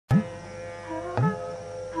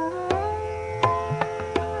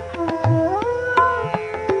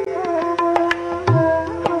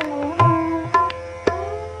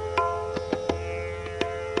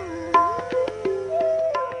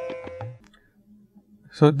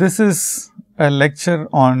So, this is a lecture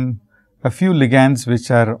on a few ligands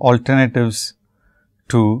which are alternatives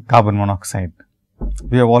to carbon monoxide.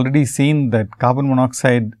 We have already seen that carbon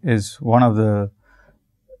monoxide is one of the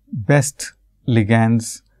best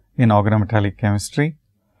ligands in organometallic chemistry,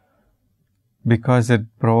 because it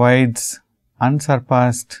provides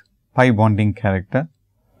unsurpassed pi bonding character,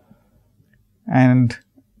 and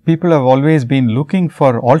people have always been looking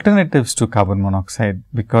for alternatives to carbon monoxide,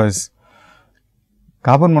 because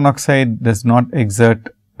carbon monoxide does not exert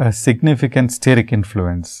a significant steric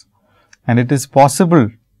influence, and it is possible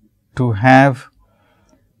to have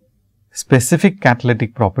specific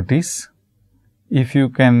catalytic properties if you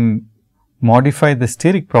can modify the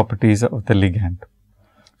steric properties of the ligand.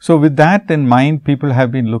 So, with that in mind, people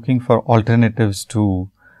have been looking for alternatives to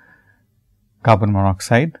carbon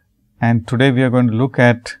monoxide, and today we are going to look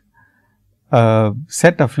at a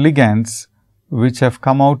set of ligands which have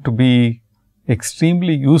come out to be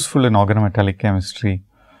extremely useful in organometallic chemistry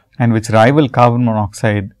and which rival carbon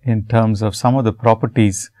monoxide in terms of some of the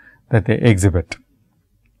properties that they exhibit.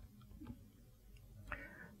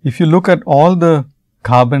 If you look at all the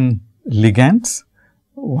carbon ligands,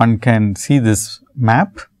 one can see this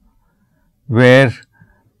map where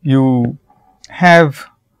you have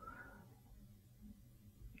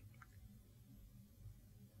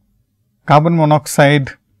carbon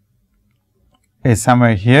monoxide is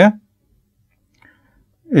somewhere here.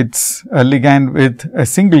 It is a ligand with a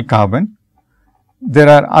single carbon. There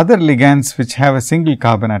are other ligands which have a single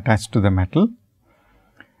carbon attached to the metal,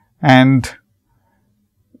 and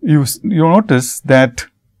you notice that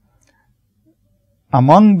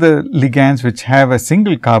among the ligands which have a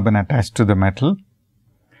single carbon attached to the metal,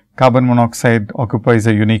 carbon monoxide occupies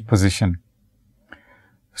a unique position.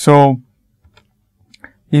 So,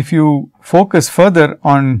 if you focus further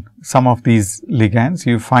on some of these ligands,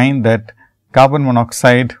 you find that carbon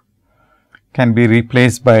monoxide can be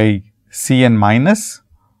replaced by Cn minus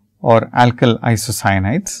or alkyl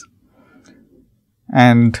isocyanides.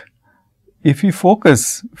 And if you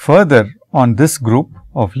focus further on this group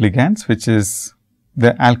of ligands, which is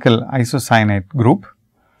the alkyl isocyanate group,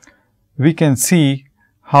 we can see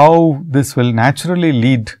how this will naturally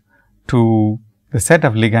lead to the set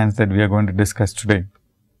of ligands that we are going to discuss today.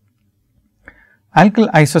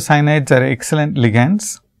 Alkyl isocyanides are excellent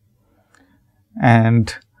ligands,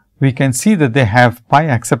 and we can see that they have pi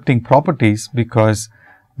accepting properties, because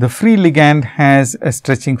the free ligand has a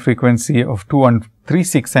stretching frequency of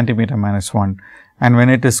 2136 centimeter minus 1, and when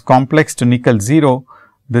it is complex to nickel 0,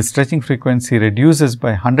 the stretching frequency reduces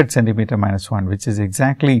by 100 centimeter minus 1, which is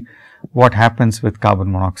exactly what happens with carbon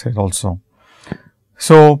monoxide also.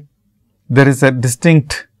 So, there is a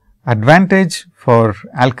distinct advantage for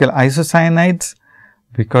alkyl isocyanides,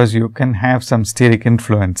 because you can have some steric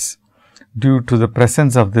influence due to the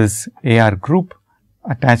presence of this AR group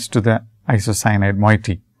attached to the isocyanide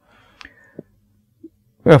moiety.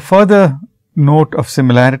 A further note of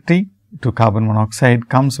similarity to carbon monoxide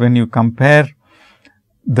comes when you compare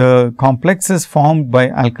the complexes formed by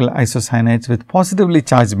alkyl isocyanides with positively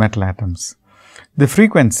charged metal atoms. The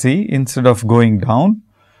frequency, instead of going down,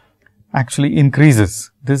 actually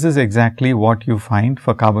increases. This is exactly what you find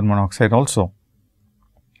for carbon monoxide also.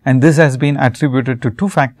 And this has been attributed to two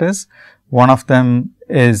factors. One of them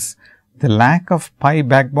is the lack of pi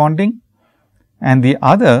back bonding, and the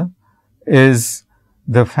other is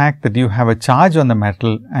the fact that you have a charge on the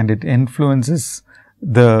metal and it influences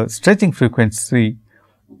the stretching frequency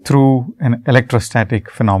through an electrostatic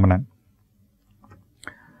phenomenon.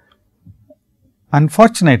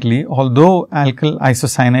 Unfortunately, although alkyl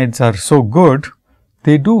isocyanides are so good,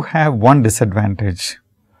 they do have one disadvantage,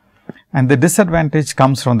 and the disadvantage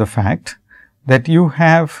comes from the fact that you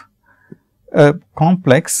have a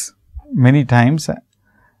complex, many times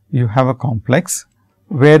you have a complex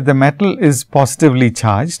where the metal is positively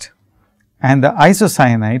charged and the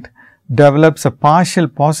isocyanide develops a partial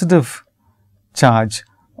positive charge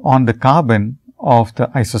on the carbon of the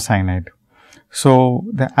isocyanide. So,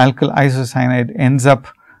 the alkyl isocyanide ends up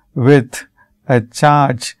with a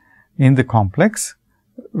charge in the complex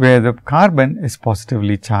where the carbon is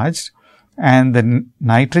positively charged and the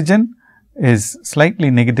nitrogen is slightly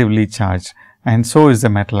negatively charged, and so is the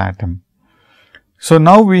metal atom. So,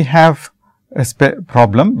 now we have a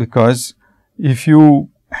problem, because if you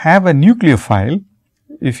have a nucleophile,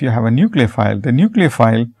 the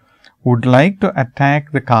nucleophile would like to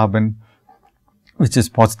attack the carbon which is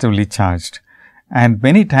positively charged, and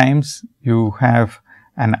many times you have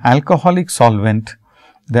an alcoholic solvent,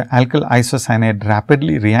 the alkyl isocyanide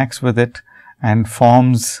rapidly reacts with it and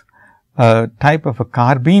forms a type of a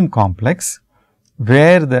carbene complex,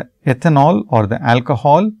 where the ethanol or the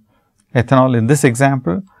alcohol, ethanol in this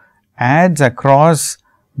example, adds across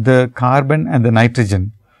the carbon and the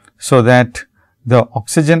nitrogen. So, that the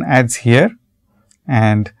oxygen adds here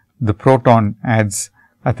and the proton adds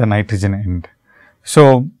at the nitrogen end.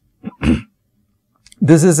 So,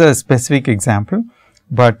 this is a specific example,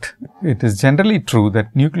 but it is generally true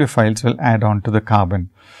that nucleophiles will add on to the carbon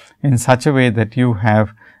in such a way that you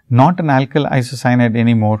have not an alkyl isocyanide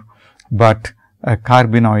anymore, but a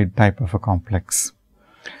carbenoid type of a complex.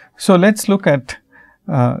 So, let us look at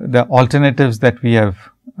the alternatives that we have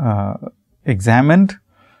examined.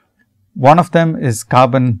 One of them is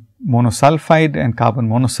carbon monosulfide and carbon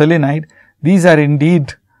monoselenide. These are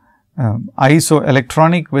indeed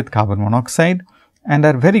isoelectronic with carbon monoxide and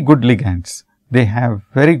are very good ligands. They have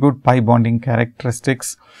very good pi bonding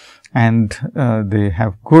characteristics and they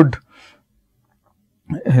have good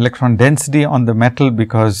electron density on the metal,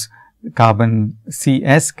 because carbon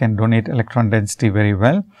CS can donate electron density very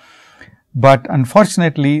well. But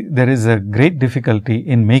unfortunately, there is a great difficulty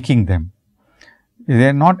in making them. They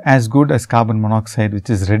are not as good as carbon monoxide, which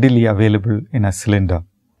is readily available in a cylinder.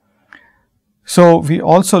 So, we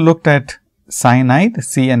also looked at cyanide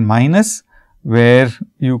Cn minus, where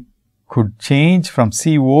you could change from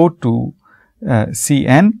CO to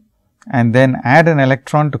Cn and then add an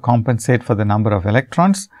electron to compensate for the number of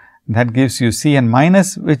electrons. That gives you Cn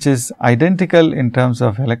minus, which is identical in terms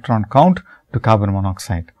of electron count to carbon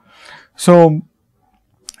monoxide. So,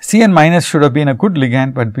 Cn minus should have been a good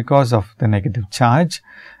ligand, but because of the negative charge,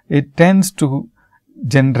 it tends to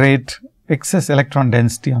generate excess electron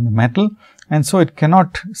density on the metal, and so it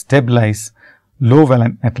cannot stabilize low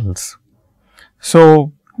valent metals.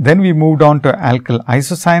 So, then we moved on to alkyl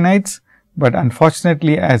isocyanides, but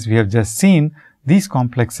unfortunately, as we have just seen, these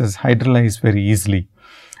complexes hydrolyze very easily,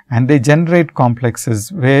 and they generate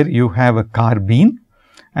complexes where you have a carbene,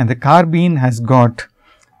 and the carbene has got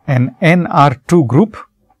an NR2 group.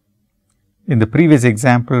 In the previous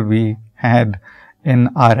example, we had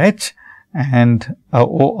NRH and a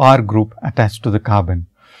OR group attached to the carbon.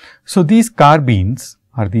 So, these carbenes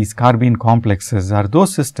or these carbene complexes are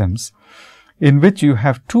those systems in which you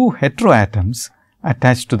have two heteroatoms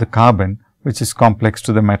attached to the carbon, which is complex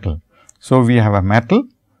to the metal. So, we have a metal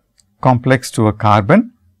complex to a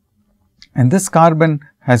carbon, and this carbon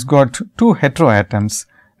has got two heteroatoms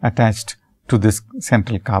attached to this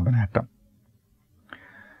central carbon atom.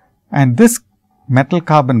 And this metal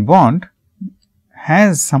carbon bond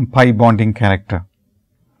has some pi bonding character.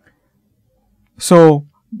 So,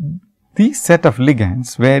 these set of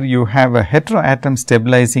ligands where you have a heteroatom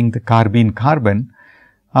stabilizing the carbene carbon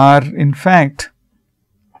are in fact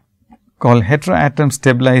called heteroatom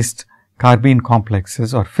stabilized carbene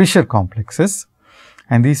complexes or Fischer complexes,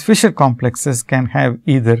 and these Fischer complexes can have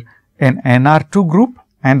either an NR2 group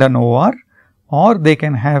and an OR, or they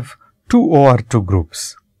can have two OR2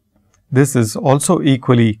 groups. This is also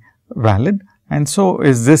equally valid, and so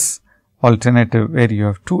is this alternative where you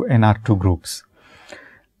have two NR2 groups.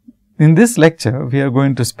 In this lecture, we are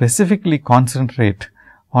going to specifically concentrate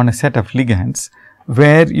on a set of ligands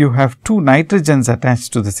where you have two nitrogens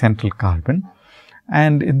attached to the central carbon,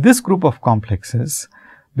 and in this group of complexes,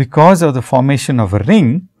 because of the formation of a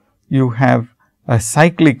ring, you have a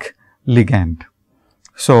cyclic ligand.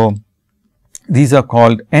 So, these are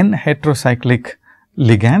called N-heterocyclic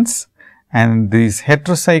ligands, and these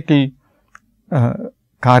heterocycle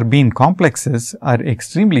carbene complexes are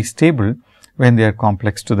extremely stable when they are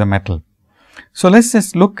complex to the metal. So, let us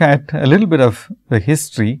just look at a little bit of the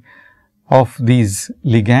history of these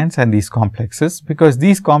ligands and these complexes, because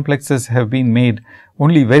these complexes have been made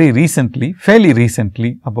only very recently, fairly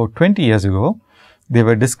recently, about 20 years ago. They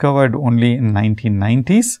were discovered only in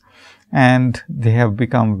 1990s, and they have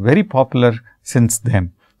become very popular since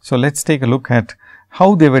then. So, let us take a look at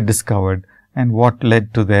how they were discovered and what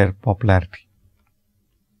led to their popularity.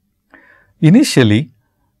 Initially,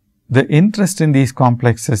 the interest in these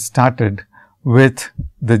complexes started with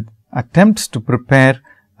the attempts to prepare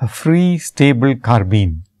a free stable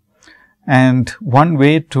carbene. And one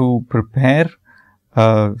way to prepare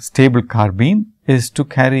a stable carbene is to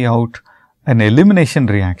carry out an elimination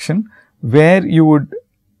reaction, where you would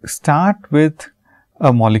start with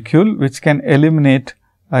a molecule which can eliminate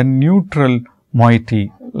a neutral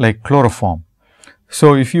moiety like chloroform.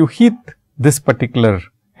 So, if you heat this particular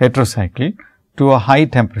heterocycle to a high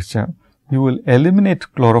temperature, you will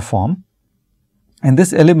eliminate chloroform, and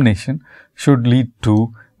this elimination should lead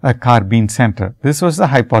to a carbene center. This was the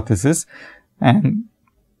hypothesis, and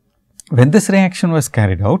when this reaction was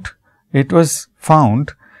carried out, it was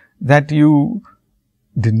found that you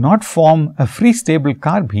did not form a free stable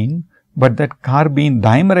carbene, but that carbene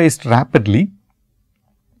dimerized rapidly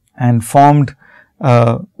and formed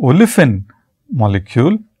a olefin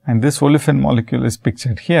molecule, and this olefin molecule is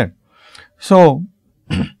pictured here. So,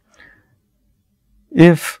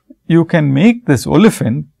 if you can make this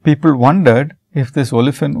olefin, people wondered if this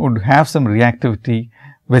olefin would have some reactivity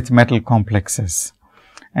with metal complexes.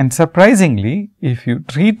 And surprisingly, if you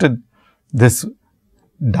treated this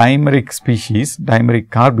dimeric species, dimeric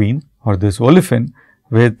carbene or this olefin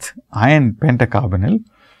with iron pentacarbonyl,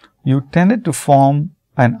 you tended to form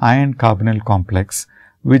an iron carbonyl complex,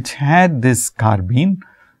 which had this carbene.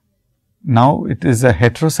 Now, it is a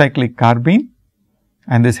heterocyclic carbene,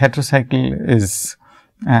 and this heterocycle is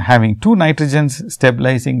having two nitrogens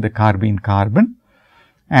stabilizing the carbene carbon,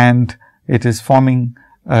 and it is forming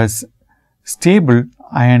a stable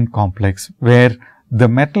iron complex, where the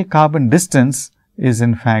metal carbon distance is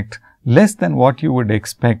in fact less than what you would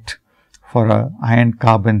expect for a iron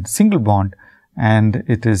carbon single bond, and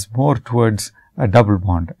it is more towards a double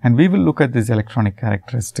bond, and we will look at these electronic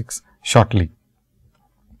characteristics shortly.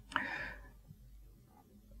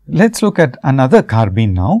 Let us look at another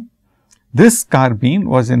carbene now. This carbene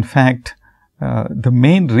was in fact the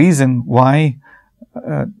main reason why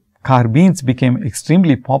carbenes became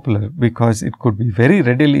extremely popular, because it could be very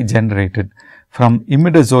readily generated from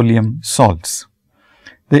imidazolium salts.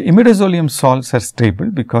 The imidazolium salts are stable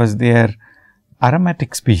because they are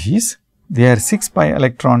aromatic species. They are 6 pi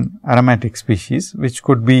electron aromatic species, which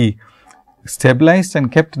could be stabilized and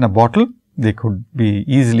kept in a bottle. They could be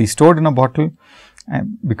easily stored in a bottle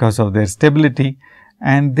because of their stability,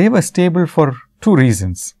 and they were stable for two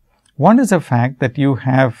reasons. One is the fact that you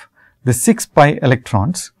have the 6 pi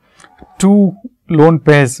electrons, two lone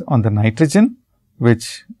pairs on the nitrogen,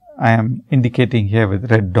 which I am indicating here with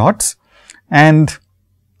red dots, and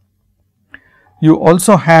you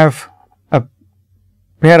also have a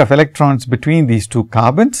pair of electrons between these two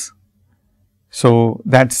carbons. So,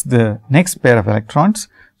 that is the next pair of electrons.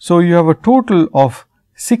 So, you have a total of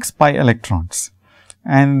 6 pi electrons,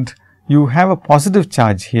 and you have a positive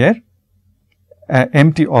charge here,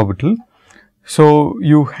 empty orbital. So,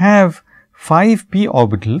 you have 5 p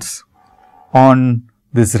orbitals on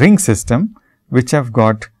this ring system, which have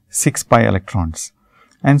got 6 pi electrons.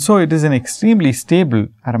 And so, it is an extremely stable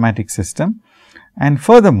aromatic system. And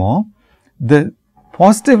furthermore, the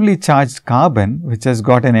positively charged carbon, which has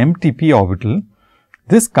got an empty p orbital,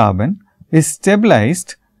 this carbon is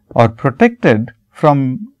stabilized or protected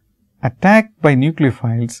from attack by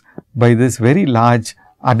nucleophiles by this very large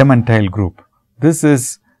adamantile group. This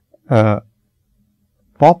is a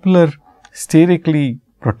popular sterically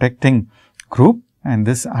protecting group, and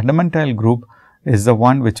this adamantile group is the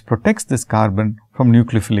one which protects this carbon from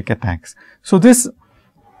nucleophilic attacks. So, this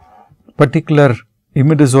particular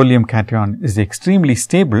imidazolium cation is extremely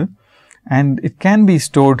stable, and it can be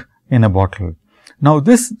stored in a bottle. Now,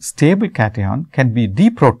 this stable cation can be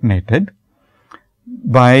deprotonated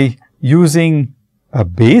by using a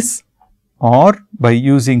base or by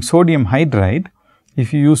using sodium hydride.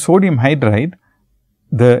 If you use sodium hydride,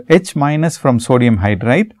 the H minus from sodium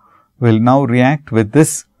hydride will now react with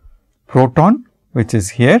this proton, which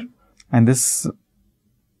is here, and this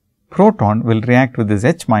proton will react with this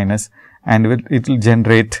H minus, and it will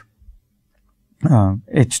generate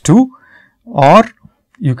H2, or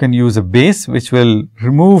you can use a base which will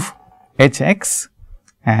remove HX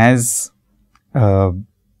as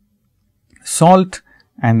salt,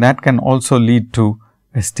 and that can also lead to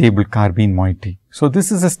a stable carbene moiety. So,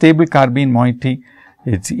 this is a stable carbene moiety.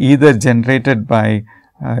 It is either generated by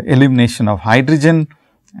elimination of hydrogen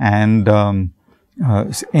and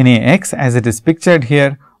NaX as it is pictured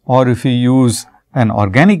here, or if you use an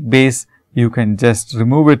organic base, you can just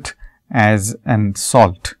remove it as an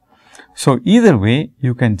salt. So, either way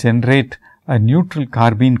you can generate a neutral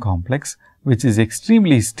carbene complex, which is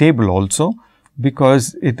extremely stable also,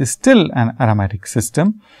 because it is still an aromatic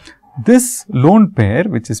system. This lone pair,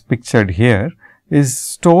 which is pictured here, is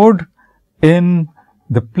stored in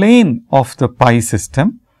the plane of the pi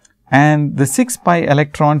system, and the 6 pi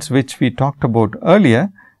electrons which we talked about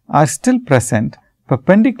earlier are still present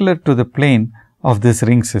perpendicular to the plane of this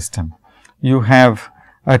ring system. You have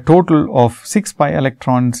a total of 6 pi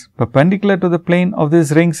electrons perpendicular to the plane of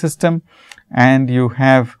this ring system, and you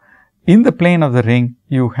have in the plane of the ring,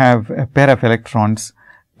 you have a pair of electrons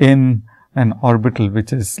in an orbital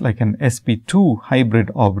which is like an sp2 hybrid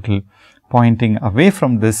orbital pointing away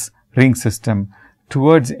from this ring system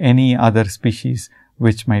towards any other species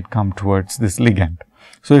which might come towards this ligand.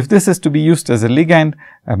 So, if this is to be used as a ligand,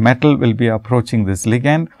 a metal will be approaching this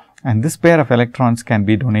ligand, and this pair of electrons can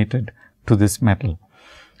be donated to this metal.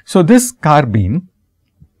 So, this carbene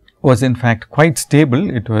was in fact quite stable.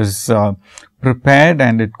 It was prepared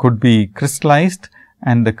and it could be crystallized,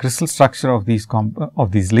 and the crystal structure of these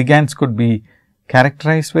ligands could be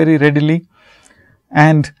characterized very readily.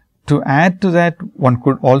 And to add to that, one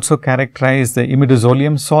could also characterize the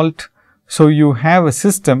imidazolium salt. So, you have a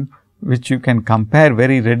system which you can compare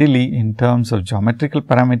very readily in terms of geometrical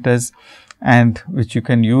parameters, and which you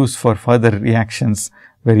can use for further reactions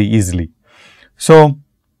very easily. So,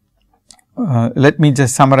 let me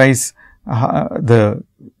just summarize the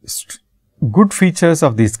good features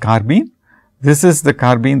of this carbene. This is the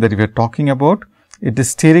carbene that we are talking about. It is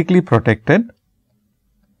sterically protected.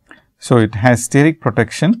 So, it has steric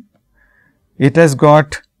protection. It has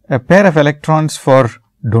got a pair of electrons for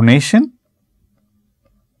donation.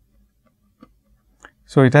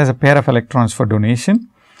 So, it has a pair of electrons for donation.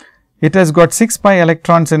 It has got 6 pi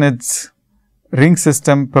electrons in its ring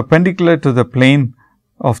system perpendicular to the plane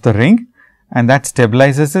of the ring, and that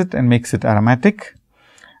stabilizes it and makes it aromatic.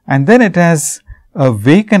 And then it has a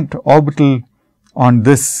vacant orbital on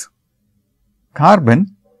this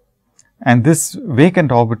carbon, and this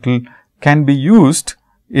vacant orbital can be used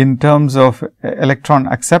in terms of electron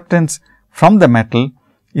acceptance from the metal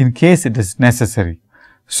in case it is necessary.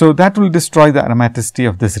 So, that will destroy the aromaticity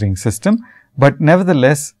of this ring system, but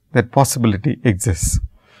nevertheless that possibility exists.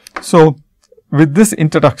 So, with this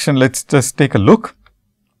introduction, let us just take a look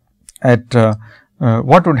at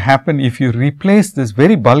what would happen if you replace this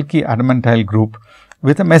very bulky adamantyl group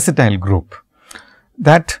with a mesotyl group.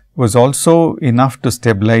 That was also enough to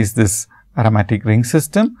stabilize this aromatic ring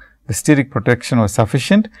system. The steric protection was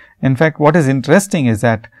sufficient. In fact, what is interesting is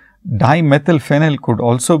that dimethylphenyl could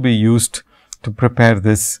also be used to prepare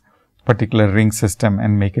this particular ring system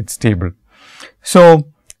and make it stable. So,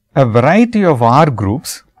 a variety of R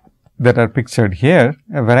groups that are pictured here,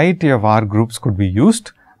 a variety of R groups could be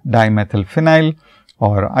used, dimethylphenyl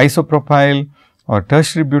or isopropyl or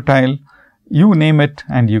tertiary butyl, you name it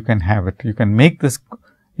and you can have it. You can make this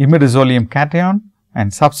imidazolium cation,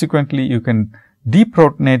 and subsequently you can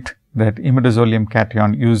deprotonate that imidazolium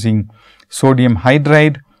cation using sodium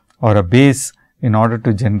hydride or a base in order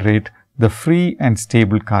to generate the free and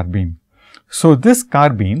stable carbene. So, this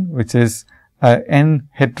carbene, which is a N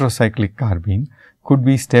heterocyclic carbene, could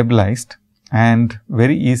be stabilized and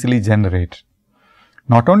very easily generated.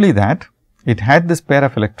 Not only that, it had this pair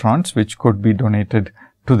of electrons which could be donated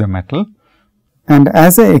to the metal. And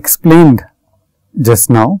as I explained just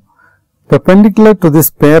now, perpendicular to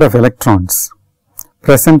this pair of electrons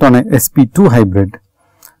present on a sp2 hybrid,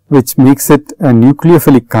 which makes it a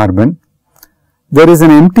nucleophilic carbon, there is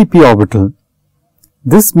an empty p orbital.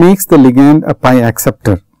 This makes the ligand a pi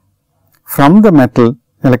acceptor. From the metal,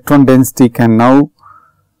 electron density can now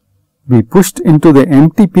be pushed into the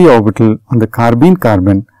empty p orbital on the carbene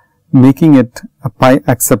carbon, making it a pi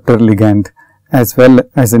acceptor ligand as well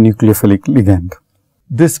as a nucleophilic ligand.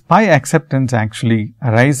 This pi acceptance actually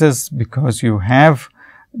arises because you have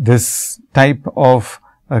this type of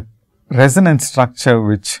resonance structure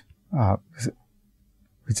which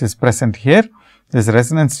is present here. This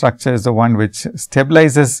resonance structure is the one which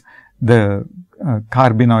stabilizes the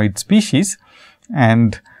carbenoid species,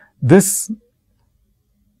 and this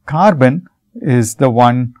carbon is the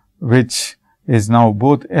one which is now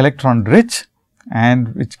both electron rich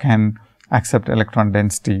and which can accept electron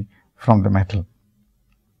density from the metal.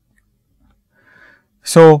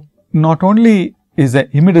 So, not only is the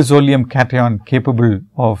imidazolium cation capable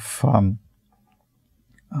of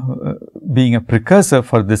being a precursor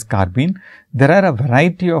for this carbene, there are a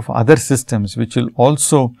variety of other systems which will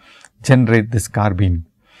also generate this carbene.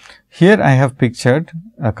 Here I have pictured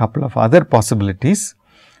a couple of other possibilities.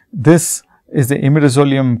 This is the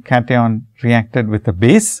imidazolium cation reacted with a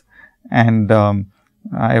base, and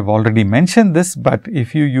I have already mentioned this, but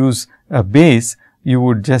if you use a base, you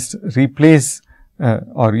would just replace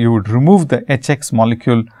or you would remove the HX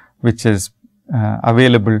molecule which is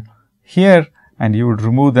available here, and you would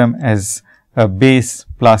remove them as a base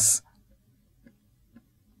plus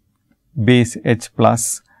base H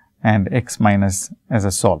plus and X minus as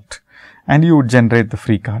a salt, and you would generate the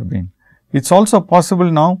free carbene. It is also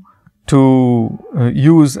possible now to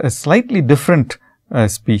use a slightly different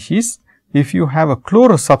species. If you have a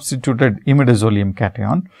chloro substituted imidazolium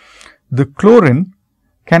cation, the chlorine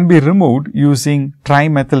can be removed using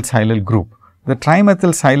trimethylsilyl group. The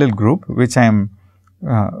trimethylsilyl group, which I am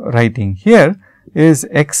writing here, is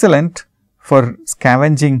excellent for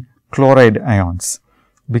scavenging chloride ions.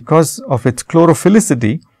 Because of its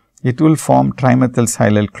chlorophilicity, it will form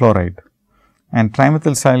trimethylsilyl chloride, and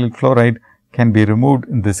trimethylsilyl chloride can be removed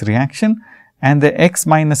in this reaction, and the X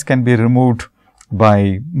minus can be removed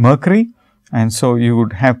by mercury, and so you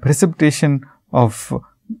would have precipitation of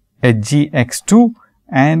HgX2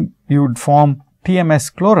 and you would form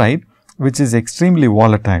TMS chloride, which is extremely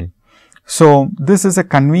volatile. So, this is a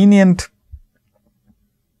convenient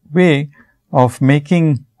way of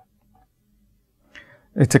making,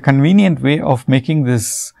 it is a convenient way of making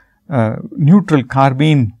this neutral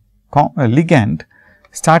carbene ligand,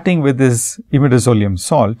 starting with this imidazolium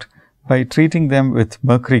salt by treating them with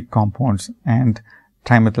mercury compounds, and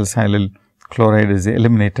trimethylsilyl chloride is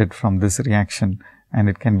eliminated from this reaction, and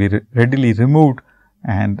it can be readily removed,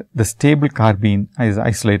 and the stable carbene is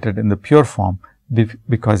isolated in the pure form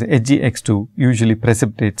because HgX2 usually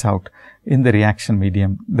precipitates out in the reaction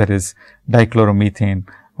medium, that is dichloromethane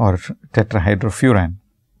or tetrahydrofuran.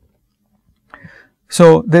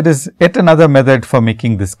 So, there is yet another method for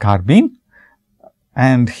making this carbene,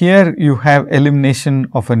 and here you have elimination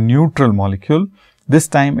of a neutral molecule. This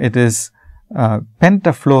time it is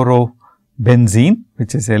pentafluorobenzene,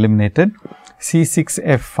 which is eliminated.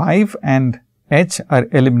 C6F5 and H are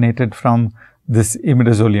eliminated from this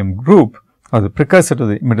imidazolium group, or the precursor to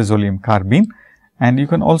the imidazolium carbene, and you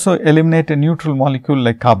can also eliminate a neutral molecule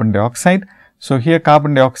like carbon dioxide. So, here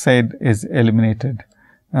carbon dioxide is eliminated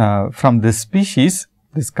from this species,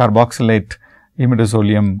 this carboxylate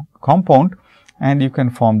imidazolium compound, and you can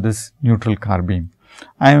form this neutral carbene.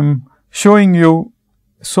 I am showing you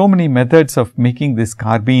so many methods of making this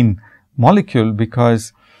carbene molecule,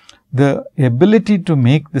 because the ability to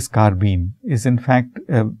make this carbene is in fact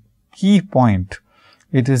a key point.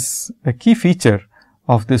 It is a key feature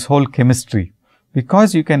of this whole chemistry.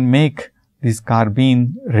 Because you can make this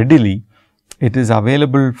carbene readily, it is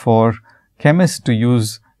available for chemists to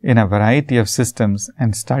use in a variety of systems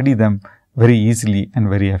and study them very easily and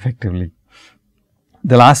very effectively.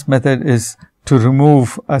 The last method is to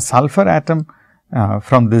remove a sulfur atom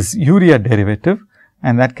from this urea derivative,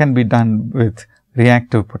 and that can be done with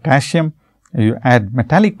reactive potassium. You add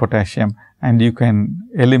metallic potassium and you can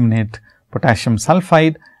eliminate potassium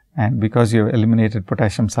sulfide, and because you have eliminated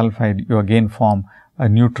potassium sulfide, you again form a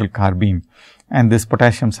neutral carbene, and this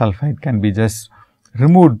potassium sulfide can be just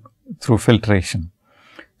removed through filtration.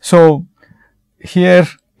 So, here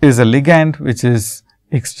is a ligand which is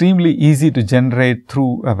extremely easy to generate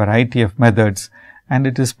through a variety of methods, and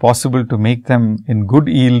it is possible to make them in good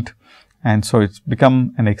yield, and so it's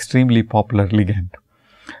become an extremely popular ligand.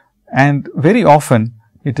 And very often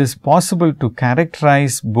it is possible to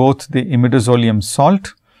characterize both the imidazolium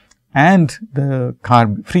salt and the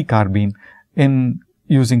free carbene in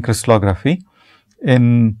using crystallography.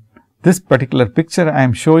 In this particular picture, I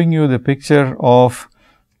am showing you the picture of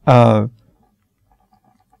a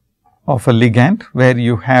ligand where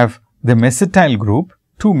you have the mesetyl group,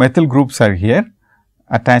 two methyl groups are here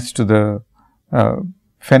attached to the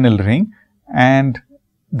phenyl ring, and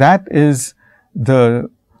that is the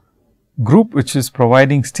group which is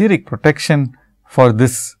providing steric protection for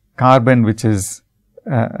this carbon, which is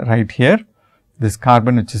right here, this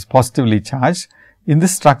carbon which is positively charged. In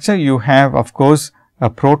this structure, you have of course a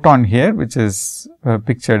proton here, which is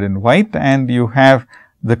pictured in white, and you have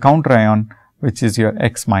the counter ion, which is your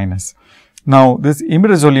X minus. Now, this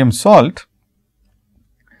imidazolium salt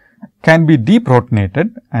can be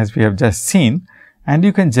deprotonated, as we have just seen, and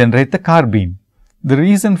you can generate the carbene. The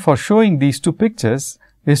reason for showing these two pictures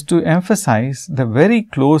is to emphasize the very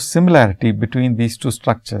close similarity between these two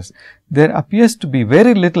structures. There appears to be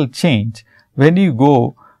very little change when you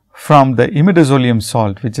go from the imidazolium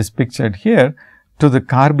salt, which is pictured here, to the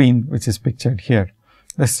carbene, which is pictured here.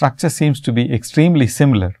 The structure seems to be extremely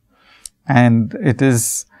similar, and it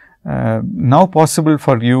is now possible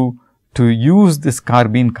for you to use this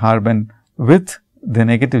carbene carbon with the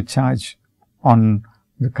negative charge on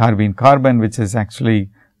the carbene carbon, which is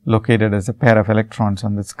actually located as a pair of electrons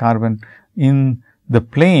on this carbon in the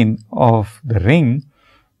plane of the ring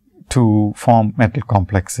to form metal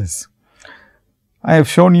complexes. I have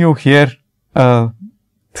shown you here a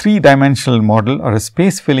three-dimensional model or a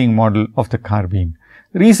space filling model of the carbene.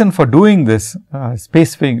 Reason for doing this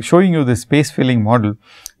showing you the space filling model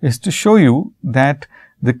is to show you that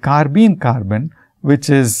the carbene carbon, which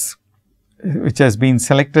has been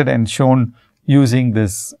selected and shown using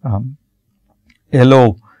this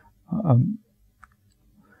yellow,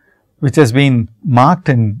 which has been marked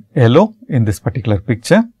in yellow in this particular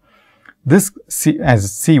picture. This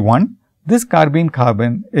as C1, this carbene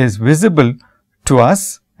carbon is visible to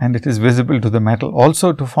us, and it is visible to the metal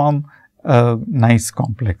also to form a nice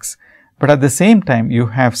complex. But at the same time, you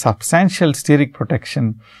have substantial steric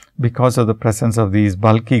protection because of the presence of these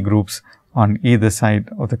bulky groups on either side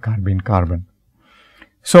of the carbene carbon.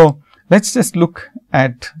 So, let us just look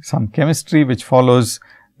at some chemistry which follows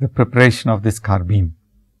the preparation of this carbene.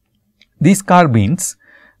 These carbenes,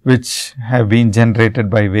 which have been generated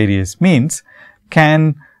by various means,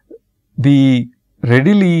 can be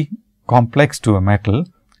readily complex to a metal,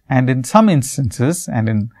 and in some instances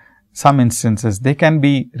they can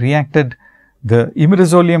be reacted. The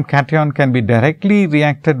imidazolium cation can be directly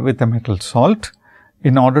reacted with a metal salt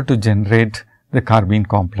in order to generate the carbene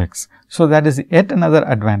complex. So, that is yet another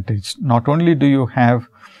advantage. Not only do you have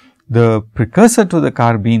the precursor to the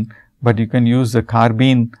carbene, but you can use the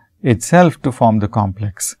carbene itself to form the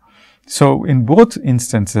complex. So, in both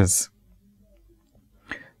instances,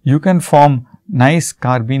 you can form nice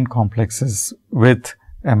carbene complexes with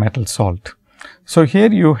a metal salt. So,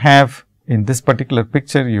 here you have, in this particular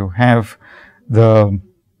picture, you have the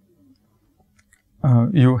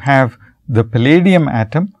palladium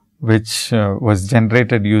atom, which was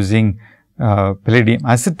generated using palladium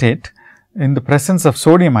acetate. In the presence of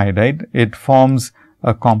sodium iodide, it forms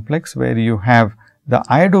a complex where you have the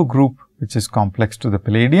iodo group, which is complex to the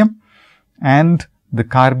palladium, and the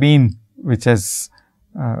carbene, which has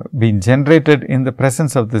been generated in the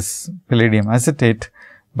presence of this palladium acetate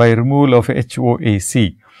by removal of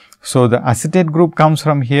HOAC. So, the acetate group comes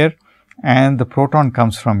from here and the proton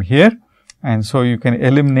comes from here, and so you can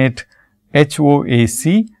eliminate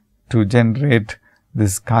HOAC to generate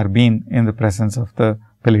this carbene in the presence of the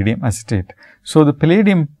palladium acetate. So, the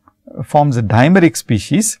palladium forms a dimeric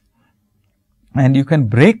species, and you can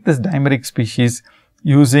break this dimeric species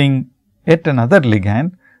using yet another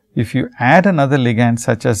ligand. If you add another ligand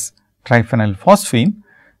such as triphenylphosphine,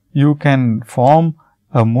 you can form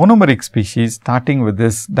a monomeric species starting with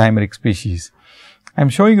this dimeric species. I am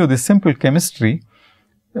showing you this simple chemistry,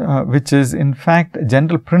 which is in fact a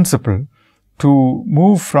general principle to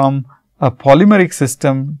move from a polymeric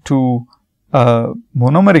system to a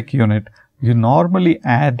monomeric unit. You normally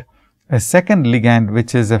add a second ligand,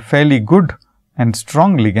 which is a fairly good and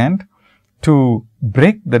strong ligand, to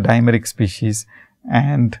break the dimeric species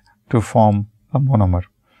and to form a monomer.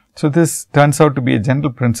 So, this turns out to be a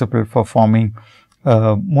general principle for forming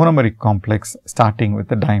a monomeric complex starting with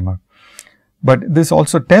the dimer. But this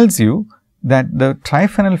also tells you that the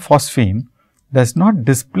triphenylphosphine does not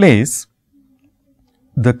displace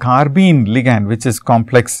the carbene ligand, which is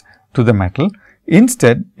complex to the metal.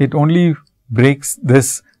 Instead, it only breaks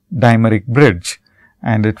this dimeric bridge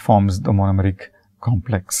and it forms the monomeric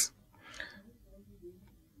complex.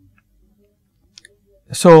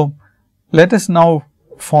 So, let us now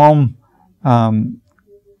form,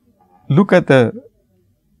 look at the,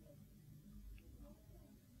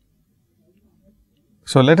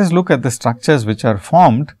 so let us look at the structures which are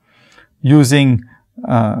formed using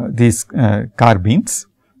these carbenes,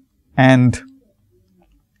 and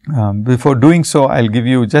before doing so, I will give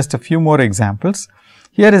you just a few more examples.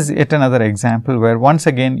 Here is yet another example where once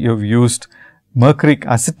again you have used mercuric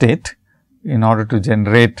acetate in order to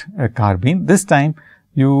generate a carbene. This time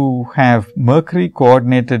you have mercury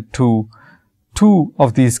coordinated to two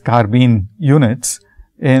of these carbene units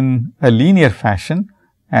in a linear fashion,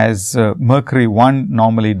 as mercury 1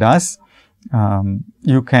 normally does.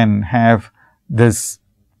 You can have this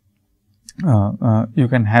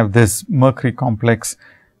mercury complex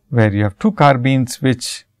where you have two carbenes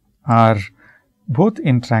which are both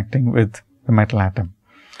interacting with the metal atom.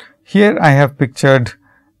 Here I have pictured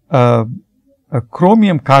a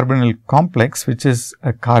chromium carbonyl complex, which is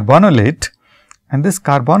a carbonylate, and this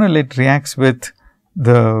carbonylate reacts with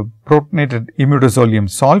the protonated imidazolium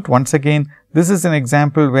salt. Once again, this is an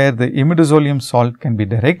example where the imidazolium salt can be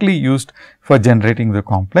directly used for generating the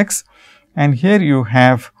complex. And here you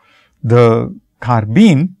have the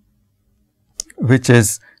carbene, which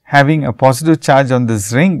is having a positive charge on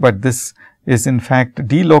this ring, but this is in fact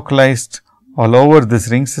delocalized all over this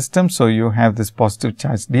ring system. So, you have this positive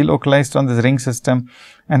charge delocalized on this ring system,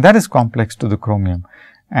 and that is complex to the chromium.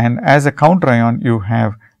 And as a counter ion, you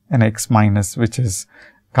have an X minus, which is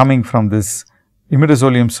coming from this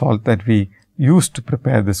imidazolium salt that we used to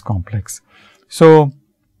prepare this complex. So,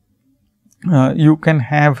 you can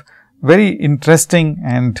have very interesting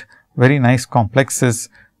and very nice complexes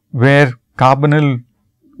where carbonyl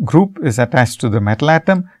group is attached to the metal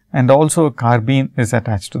atom and also a carbene is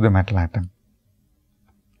attached to the metal atom.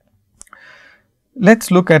 Let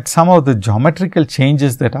us look at some of the geometrical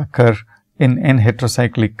changes that occur in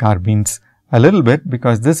N-heterocyclic carbenes a little bit,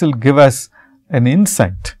 because this will give us an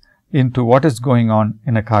insight into what is going on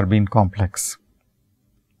in a carbene complex.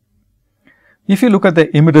 If you look at the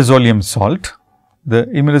imidazolium salt, the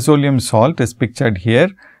imidazolium salt is pictured here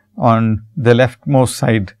on the leftmost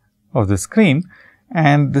side of the screen,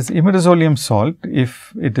 and this imidazolium salt,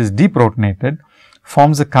 if it is deprotonated,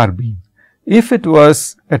 forms a carbene. If it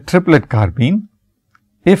was a triplet carbene,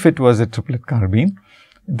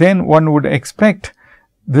 then one would expect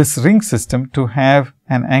this ring system to have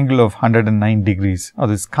an angle of 109 degrees, or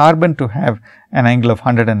this carbon to have an angle of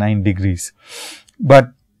 109 degrees.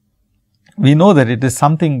 But we know that it is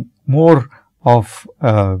something more of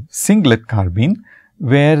a singlet carbene,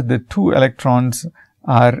 where the two electrons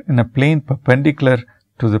are in a plane perpendicular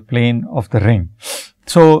to the plane of the ring.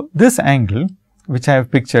 So, this angle which I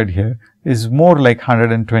have pictured here is more like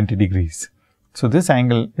 120 degrees. So, this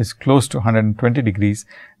angle is close to 120 degrees,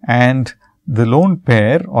 and the lone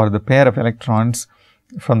pair or the pair of electrons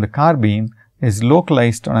from the carbene is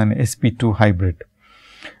localized on an sp2 hybrid.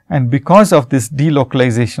 And because of this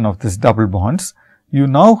delocalization of this double bonds, you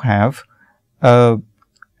now have a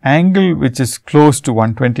angle which is close to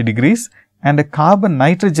 120 degrees and a carbon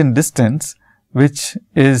nitrogen distance which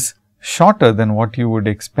is shorter than what you would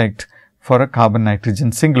expect for a carbon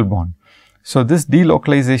nitrogen single bond. So, this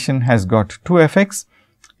delocalization has got two effects.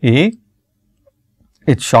 A,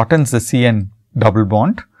 it shortens the CN double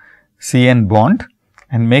bond, CN bond,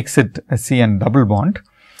 and makes it a CN double bond,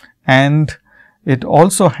 and it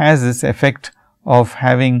also has this effect of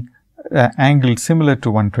having an angle similar to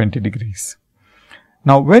 120 degrees.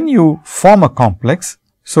 Now, when you form a complex,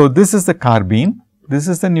 so this is the carbene, this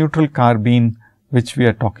is the neutral carbene which we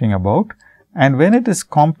are talking about, and when it is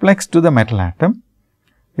complex to the metal atom,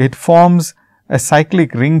 it forms a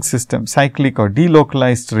cyclic ring system, cyclic or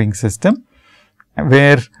delocalized ring system,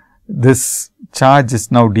 where this charge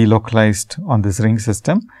is now delocalized on this ring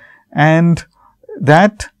system, and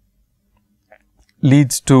that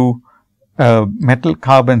leads to a metal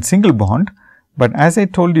carbon single bond. But as I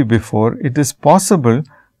told you before, it is possible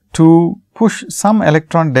to push some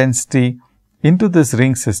electron density into this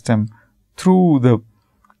ring system through the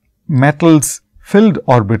metals filled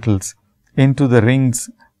orbitals into the rings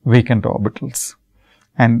vacant orbitals,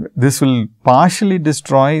 and this will partially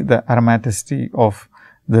destroy the aromaticity of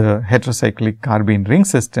the heterocyclic carbene ring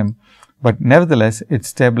system, but nevertheless it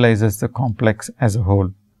stabilizes the complex as a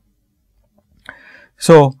whole.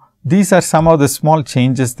 So, these are some of the small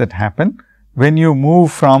changes that happen when you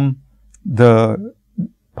move from the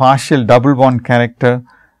partial double bond character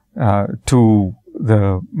to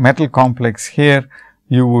the metal complex. Here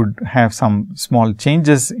you would have some small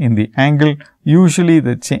changes in the angle. Usually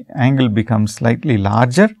the angle becomes slightly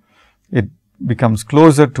larger. It becomes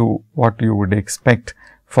closer to what you would expect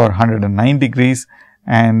for 109 degrees,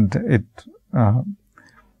 and it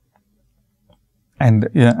and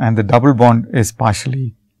the double bond is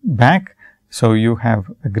partially back. So, you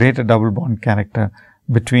have a greater double bond character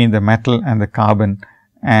between the metal and the carbon,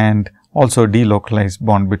 and also delocalized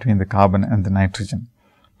bond between the carbon and the nitrogen.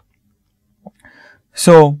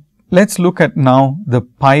 So, let us look at now the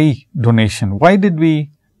pi donation. Why did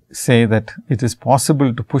we say that it is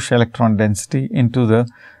possible to push electron density into the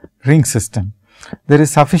ring system? There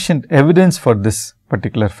is sufficient evidence for this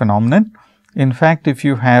particular phenomenon. In fact, if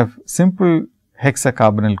you have simple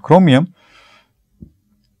hexacarbonyl chromium,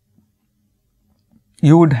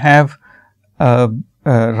 you would have a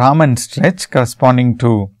Raman stretch corresponding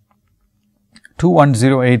to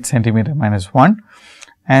 2108 centimeter minus 1,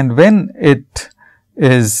 and when it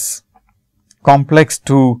is complex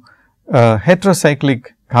to heterocyclic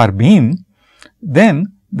carbene,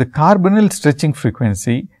 then the carbonyl stretching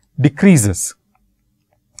frequency decreases.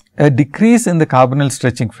 A decrease in the carbonyl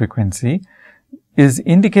stretching frequency is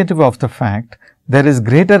indicative of the fact there is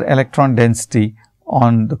greater electron density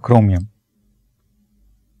on the chromium.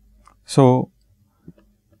 So,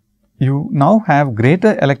 you now have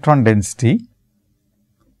greater electron density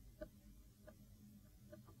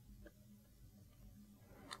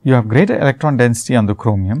on the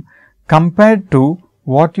chromium compared to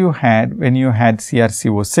what you had when you had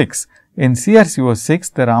CrCO6. In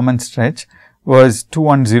CrCO6, the Raman stretch was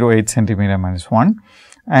 2108 centimeter minus 1,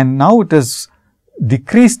 and now it is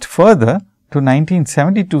decreased further to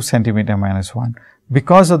 1972 centimeter minus 1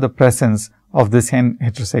 because of the presence of this N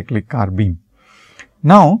heterocyclic carbene.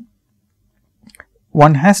 Now,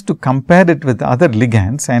 one has to compare it with other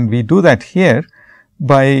ligands, and we do that here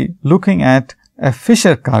by looking at a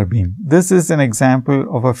Fischer carbene. This is an example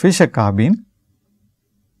of a Fischer carbene.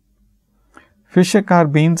 Fischer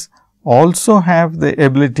carbenes also have the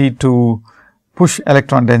ability to push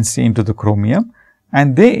electron density into the chromium,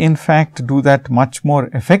 and they in fact do that much more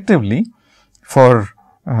effectively. For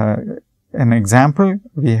an example,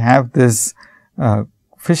 we have this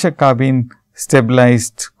Fischer carbene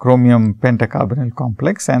stabilized chromium pentacarbonyl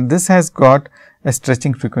complex, and this has got a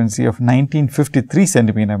stretching frequency of 1953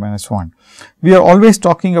 centimeter minus 1. We are always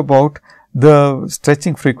talking about the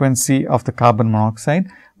stretching frequency of the carbon monoxide,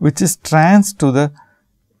 which is trans to the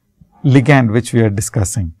ligand which we are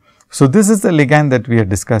discussing. So, this is the ligand that we are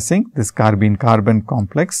discussing, this carbene-carbon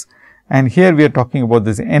complex, and here we are talking about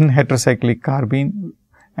this N-heterocyclic carbene,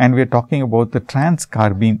 and we are talking about the trans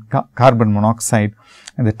carbon monoxide,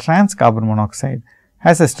 and the trans carbon monoxide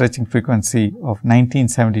has a stretching frequency of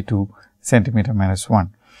 1972 centimeter minus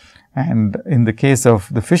 1. And in the case of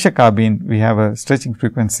the Fischer carbene, we have a stretching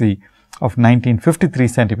frequency of 1953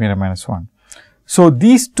 centimeter minus 1. So,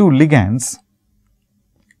 these two ligands,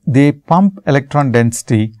 they pump electron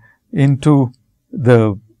density into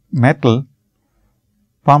the metal,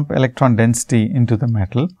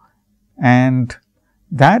 and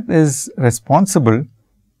that is responsible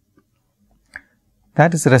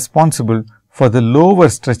for the lower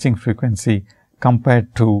stretching frequency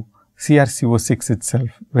compared to CrCO6 itself,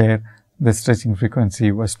 where the stretching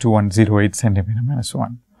frequency was 2108 centimeter minus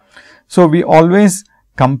 1. So, we always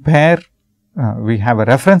compare, we have a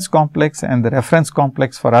reference complex, and the reference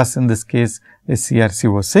complex for us in this case is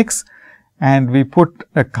CrCO6, and we put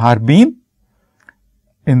a carbene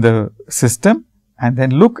in the system and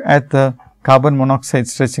then look at the carbon monoxide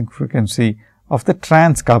stretching frequency of the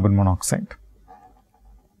trans carbon monoxide.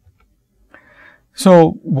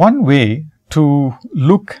 So, one way to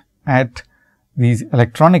look at these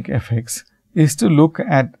electronic effects is to look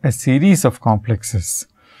at a series of complexes.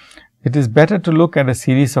 It is better to look at a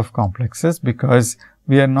series of complexes because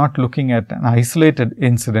we are not looking at an isolated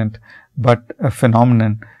incident, but a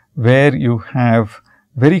phenomenon where you have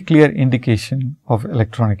very clear indication of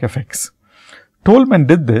electronic effects. Tolman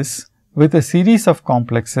did this with a series of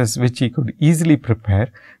complexes which he could easily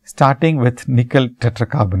prepare, starting with nickel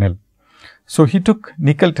tetracarbonyl. So, he took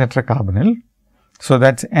nickel tetracarbonyl. So,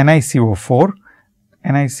 that is NiCO4.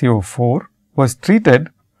 NiCO4 was treated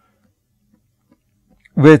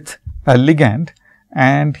with a ligand,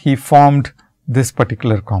 and he formed this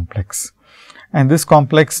particular complex. And this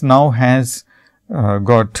complex now has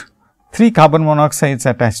got 3 carbon monoxides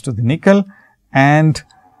attached to the nickel and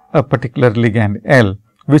a particular ligand L,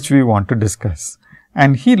 which we want to discuss.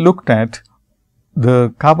 And he looked at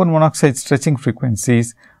the carbon monoxide stretching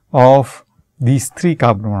frequencies of these 3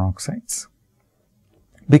 carbon monoxides.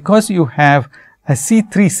 Because you have a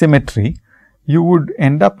C3 symmetry, you would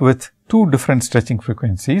end up with 2 different stretching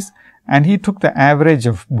frequencies, and he took the average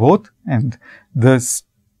of both, and the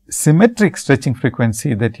symmetric stretching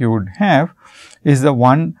frequency that you would have is the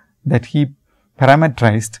one that he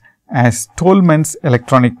parameterized as Tolman's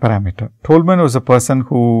electronic parameter. Tolman was a person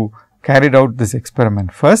who carried out this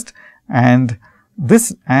experiment first, and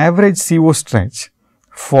this average CO stretch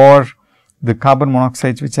for the carbon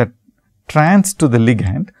monoxides which are trans to the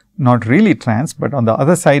ligand, not really trans, but on the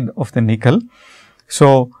other side of the nickel.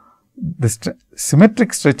 So, the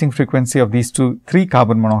symmetric stretching frequency of these 3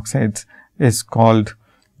 carbon monoxides is called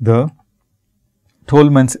the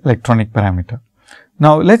Tolman's electronic parameter.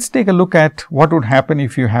 Now, let us take a look at what would happen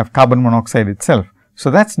if you have carbon monoxide itself. So,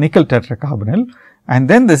 that is nickel tetracarbonyl, and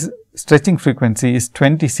then this stretching frequency is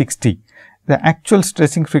 2060. The actual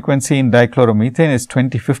stretching frequency in dichloromethane is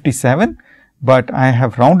 2057, but I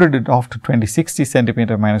have rounded it off to 2060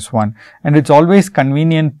 centimeter minus 1, and it is always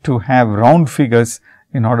convenient to have round figures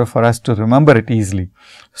in order for us to remember it easily.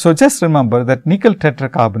 So, just remember that nickel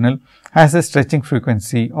tetracarbonyl has a stretching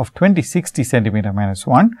frequency of 2060 centimeter minus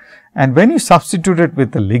 1, and when you substitute it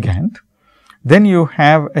with the ligand, then you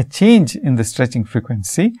have a change in the stretching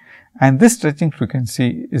frequency, and this stretching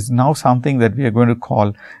frequency is now something that we are going to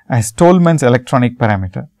call as Tolman's electronic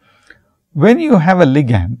parameter. When you have a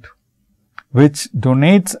ligand which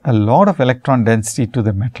donates a lot of electron density to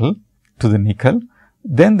the metal, to the nickel,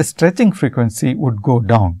 then the stretching frequency would go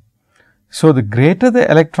down. So, the greater the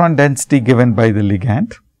electron density given by the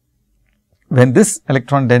ligand, when this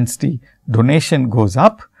electron density donation goes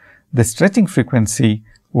up, the stretching frequency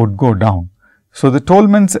would go down. So, the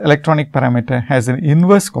Tolman's electronic parameter has an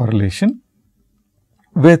inverse correlation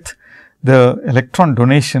with the electron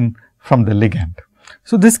donation from the ligand.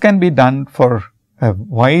 So, this can be done for a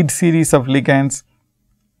wide series of ligands,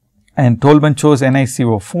 and Tolman chose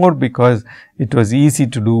NiCO4 because it was easy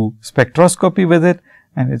to do spectroscopy with it,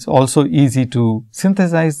 and it is also easy to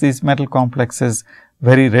synthesize these metal complexes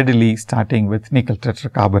very readily, starting with nickel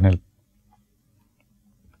tetracarbonyl.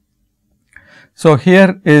 So,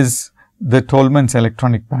 here is the Tolman's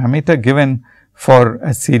electronic parameter given for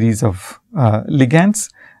a series of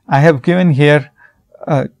ligands. I have given here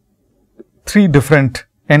 3 different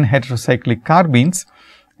N-heterocyclic carbenes,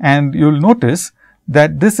 and you will notice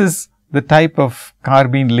that this is the type of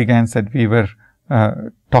carbene ligands that we were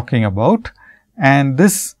talking about, and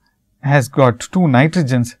this has got 2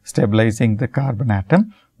 nitrogens stabilizing the carbon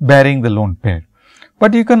atom bearing the lone pair.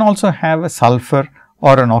 But you can also have a sulfur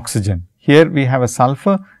or an oxygen. Here we have a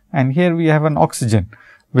sulfur and here we have an oxygen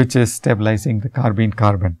which is stabilizing the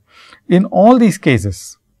carbene-carbon. In all these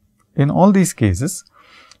cases,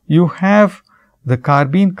 you have the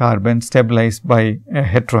carbene-carbon stabilized by a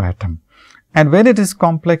heteroatom. And when it is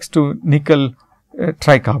complex to nickel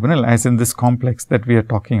tricarbonyl, as in this complex that we are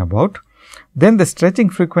talking about, then the stretching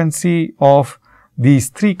frequency of these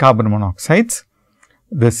 3 carbon monoxides,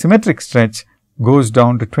 the symmetric stretch goes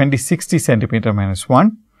down to 2060 centimeter minus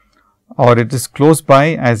 1, or it is close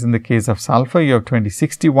by, as in the case of sulfur you have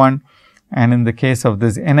 2061, and in the case of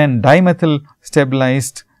this NN dimethyl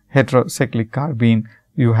stabilized heterocyclic carbene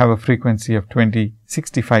you have a frequency of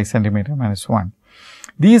 2065 centimeter minus 1.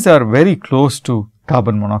 These are very close to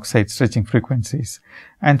carbon monoxide stretching frequencies,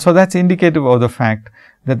 and so that is indicative of the fact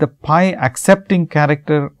that the pi accepting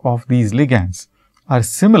character of these ligands are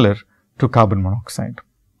similar to carbon monoxide.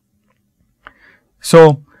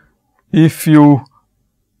 So, if you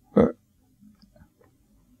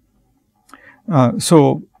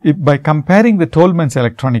by comparing the Tolman's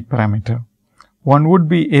electronic parameter, one would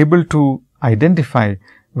be able to identify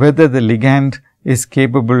whether the ligand is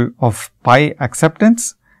capable of pi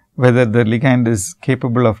acceptance, whether the ligand is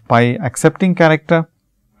capable of pi accepting character,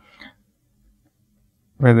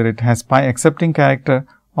 whether it has pi accepting character,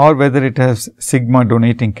 or whether it has sigma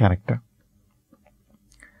donating character,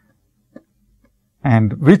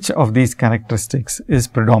 and which of these characteristics is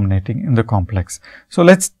predominating in the complex. So,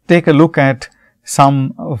 let us take a look at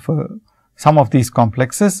some of these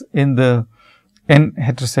complexes in the N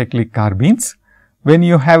heterocyclic carbenes. When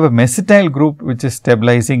you have a mesetyl group which is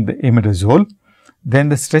stabilizing the imidazole, then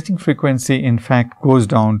the stretching frequency in fact goes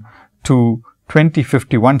down to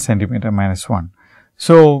 2051 centimeter minus 1.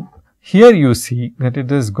 So, here you see that it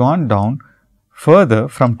has gone down further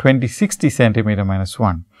from 2060 centimeter minus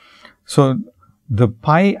 1. So, the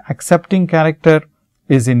pi accepting character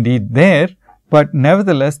is indeed there, but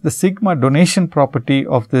nevertheless the sigma donation property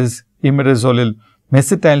of this imidazolyl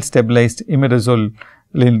mesetyl stabilized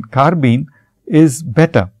imidazolyl carbene is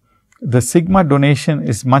better. The sigma donation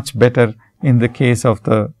is much better in the case of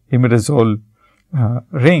the imidazole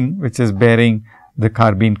ring which is bearing the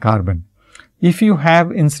carbene-carbon. If you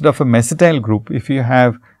have, instead of a mesetyl group, if you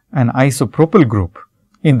have an isopropyl group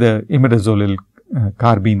in the imidazolyl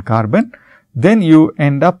carbene-carbon, then you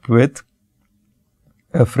end up with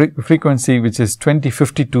a frequency which is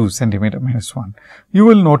 2052 centimeter minus 1. You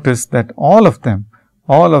will notice that all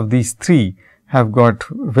of these 3 have got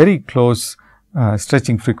very close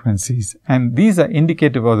stretching frequencies, and these are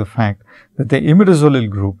indicative of the fact that the imidazolyl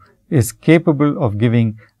group is capable of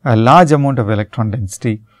giving a large amount of electron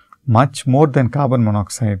density, much more than carbon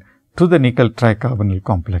monoxide, to the nickel tricarbonyl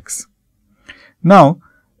complex. Now,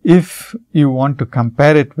 if you want to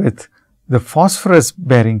compare it with the phosphorus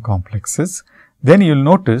bearing complexes, then you will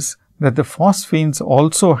notice that the phosphines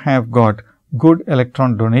also have got good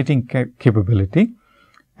electron donating capability,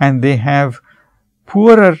 and they have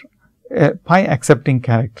poorer pi accepting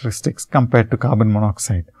characteristics compared to carbon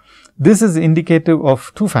monoxide. This is indicative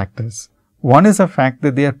of 2 factors. One is a fact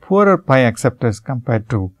that they are poorer pi acceptors compared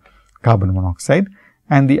to carbon monoxide,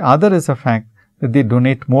 and the other is a fact that they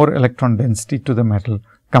donate more electron density to the metal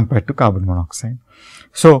compared to carbon monoxide.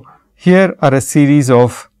 So, here are a series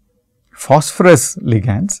of phosphorus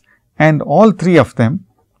ligands, and all 3 of them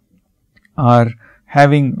are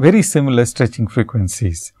having very similar stretching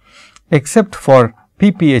frequencies, except for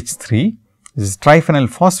PPH3, this is triphenyl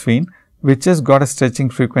phosphine, which has got a stretching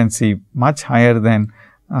frequency much higher than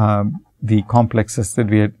the complexes that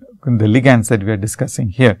we are, the ligands that we are discussing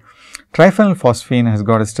here. Triphenyl phosphine has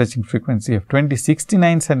got a stretching frequency of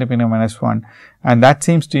 2069 centimeter minus 1, and that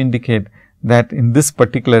seems to indicate that in this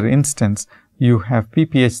particular instance you have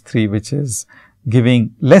PPH3 which is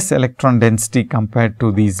giving less electron density compared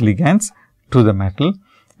to these ligands to the metal,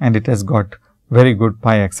 and it has got very good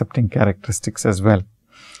pi accepting characteristics as well.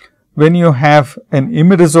 When you have an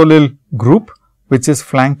imidazolyl group which is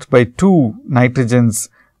flanked by 2 nitrogens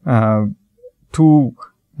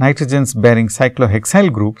bearing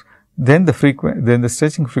cyclohexyl groups, then the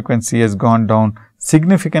stretching frequency has gone down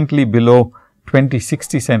significantly below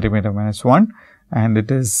 2060 centimeter minus 1, and it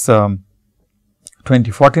is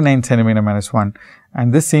 2049 centimeter minus 1,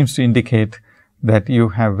 and this seems to indicate that you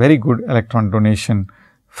have very good electron donation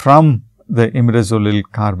from the imidazolyl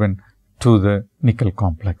carbon to the nickel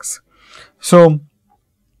complex. So,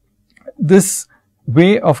 this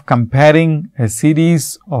way of comparing a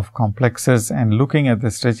series of complexes and looking at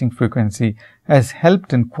the stretching frequency has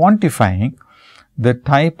helped in quantifying the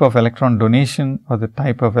type of electron donation or the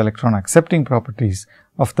type of electron accepting properties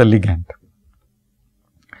of the ligand.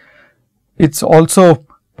 It is also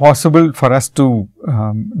possible for us to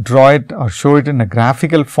draw it or show it in a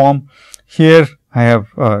graphical form. Here I have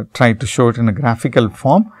tried to show it in a graphical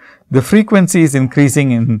form. The frequency is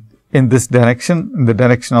increasing in this direction, in the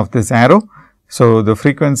direction of this arrow. So, the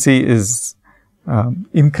frequency is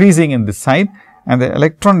increasing in this side, and the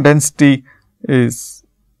electron density is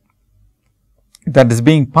that is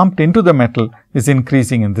being pumped into the metal is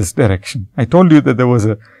increasing in this direction. I told you that there was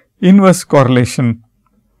a inverse correlation,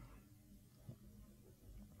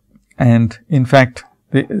 and in fact,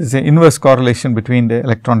 there is an inverse correlation between the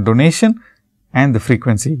electron donation and the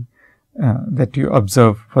frequency that you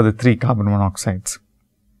observe for the 3 carbon monoxides.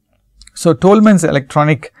 So, Tolman's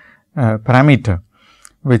electronic parameter,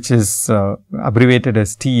 which is abbreviated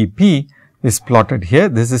as TEP, is plotted here.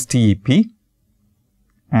 This is TEP,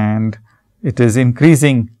 and it is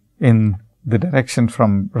increasing in the direction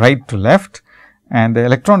from right to left, and the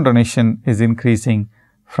electron donation is increasing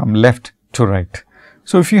from left to right.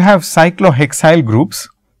 So, if you have cyclohexyl groups,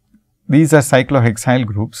 these are cyclohexyl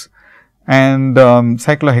groups, and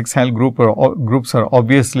cyclohexyl groups are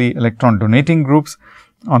obviously electron donating groups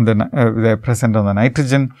on the they are present on the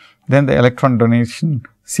nitrogen. Then the electron donation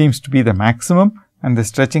seems to be the maximum, and the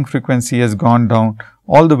stretching frequency has gone down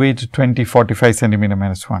all the way to 2045 centimeter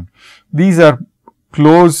minus 1. These are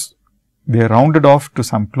close, they are rounded off to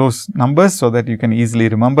some close numbers, so that you can easily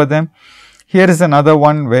remember them. Here is another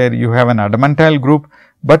one where you have an adamantyl group,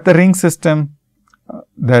 but the ring system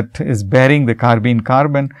that is bearing the carbene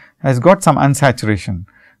carbon has got some unsaturation.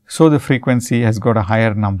 So, the frequency has got a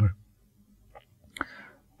higher number.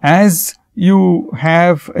 As you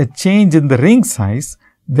have a change in the ring size,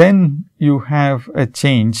 then you have a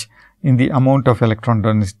change in the amount of electron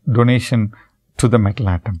donation to the metal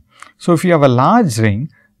atom. So, if you have a large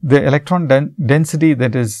ring, the electron density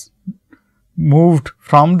that is moved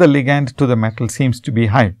from the ligand to the metal seems to be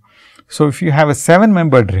high. So, if you have a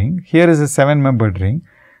 7-membered ring, here is a 7-membered ring,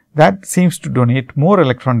 that seems to donate more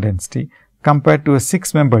electron density compared to a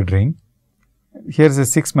 6-membered ring. Here is a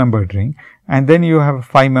 6-membered ring, and then you have a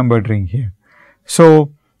 5-membered ring here.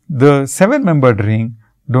 So, the 7-membered ring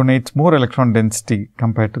donates more electron density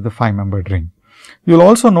compared to the 5-membered ring. You will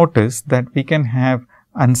also notice that we can have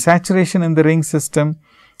unsaturation in the ring system,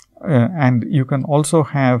 and you can also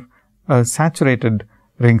have a saturated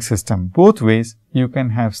ring system. Both ways you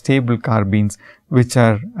can have stable carbenes which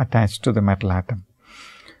are attached to the metal atom.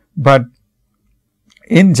 But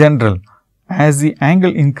in general, as the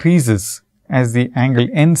angle increases, as the angle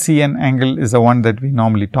NCN angle is the one that we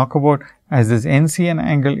normally talk about, as this NCN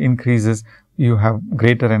angle increases, you have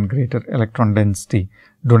greater and greater electron density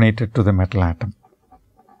donated to the metal atom.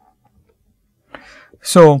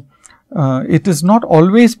 So, it is not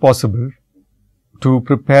always possible to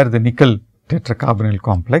prepare the nickel tetracarbonyl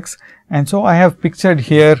complex, and so I have pictured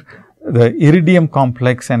here the iridium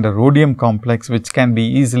complex and a rhodium complex, which can be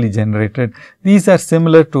easily generated. These are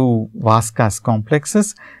similar to Vasquez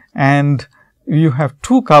complexes, and you have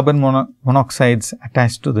 2 carbon monoxides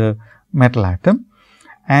attached to the metal atom,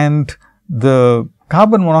 and the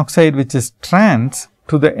carbon monoxide which is trans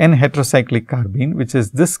to the N heterocyclic carbene, which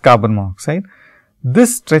is this carbon monoxide,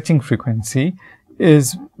 this stretching frequency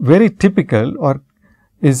is very typical or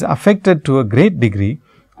is affected to a great degree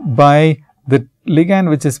by the ligand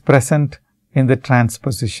which is present in the trans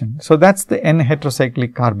position. So, that is the N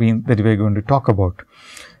heterocyclic carbene that we are going to talk about.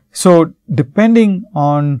 So, depending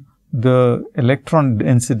on the electron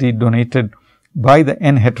density donated by the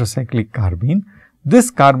N heterocyclic carbene,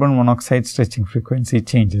 this carbon monoxide stretching frequency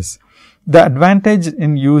changes. The advantage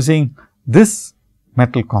in using this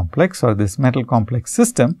metal complex or this metal complex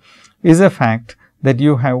system is a fact that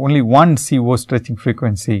you have only one CO stretching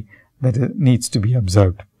frequency that needs to be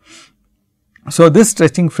observed. So, this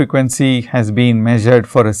stretching frequency has been measured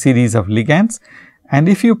for a series of ligands, and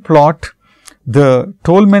if you plot the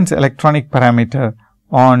Tolman's electronic parameter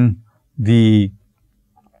on the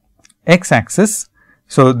x axis,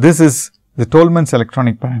 so this is the Tolman's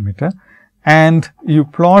electronic parameter, and you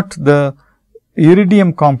plot the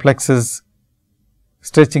iridium complexes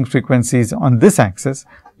stretching frequencies on this axis,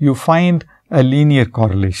 you find a linear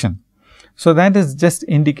correlation. So, that is just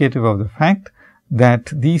indicative of the fact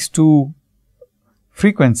that these two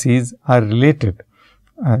frequencies are related.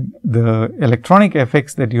 The electronic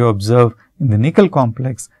effects that you observe in the nickel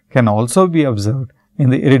complex can also be observed in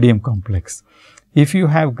the iridium complex. If you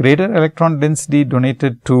have greater electron density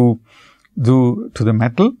donated to the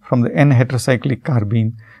metal from the N heterocyclic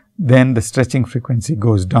carbene, then the stretching frequency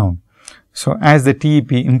goes down. So, as the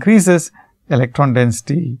TEP increases, electron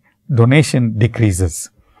density donation decreases.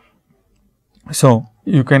 So,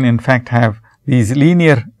 you can in fact have these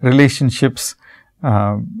linear relationships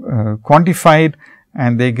quantified,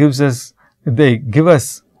 and they give us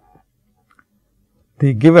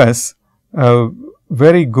a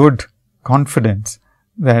very good confidence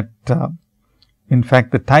that in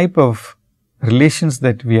fact, the type of relations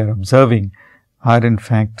that we are observing are in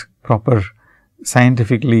fact proper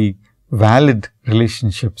scientifically valid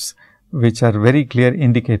relationships, which are very clear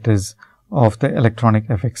indicators of the electronic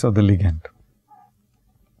effects of the ligand.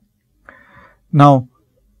 Now,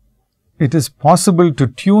 it is possible to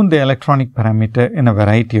tune the electronic parameter in a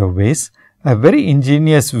variety of ways. A very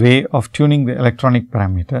ingenious way of tuning the electronic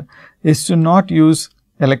parameter is to not use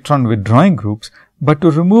electron withdrawing groups, but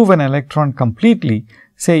to remove an electron completely,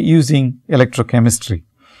 say using electrochemistry.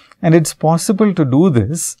 And it is possible to do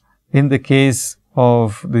this in the case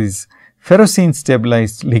of these ferrocene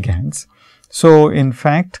stabilized ligands. So, in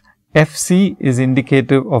fact, Fc is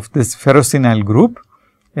indicative of this ferrocenyl group.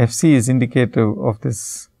 Fc is indicative of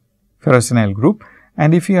this ferrocenyl group,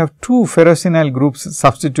 and if you have two ferrocenyl groups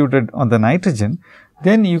substituted on the nitrogen,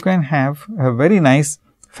 then you can have a very nice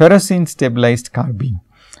ferrocene stabilized carbene.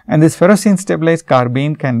 And this ferrocene stabilized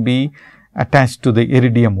carbene can be attached to the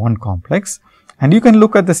iridium 1 complex, and you can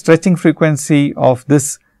look at the stretching frequency of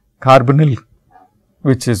this carbonyl,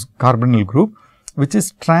 which is carbonyl group, which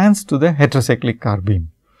is trans to the heterocyclic carbene.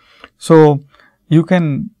 So, you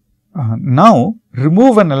can now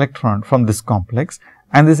remove an electron from this complex,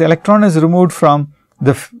 and this electron is removed from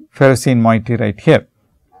the ferrocene moiety right here.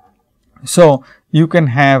 So, you can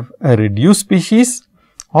have a reduced species,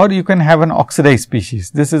 or you can have an oxidized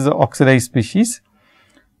species. This is an oxidized species.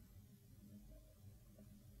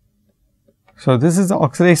 So, this is the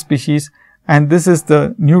oxidized species, and this is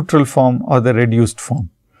the neutral form or the reduced form.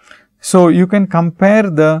 So, you can compare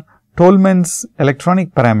the Tolman's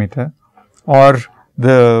electronic parameter or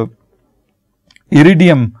the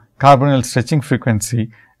iridium carbonyl stretching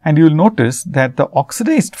frequency, and you will notice that the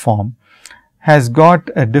oxidized form has got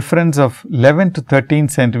a difference of 11 to 13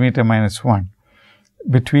 centimeter minus 1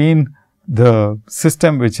 between the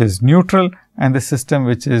system which is neutral and the system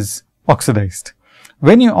which is oxidized.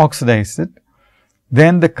 When you oxidize it,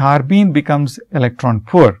 then the carbene becomes electron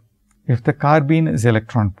poor. If the carbene is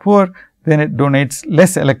electron poor, then it donates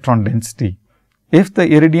less electron density. If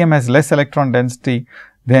the iridium has less electron density,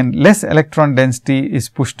 then less electron density is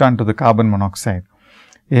pushed onto the carbon monoxide.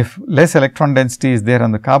 If less electron density is there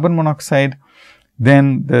on the carbon monoxide,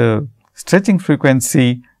 then the stretching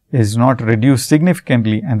frequency is not reduced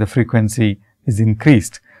significantly and the frequency is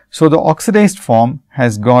increased. So, the oxidized form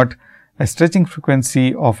has got a stretching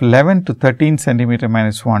frequency of 11 to 13 centimeter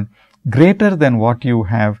minus 1, greater than what you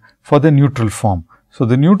have for the neutral form. So,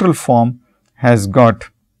 the neutral form has got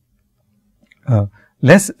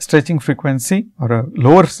less stretching frequency or a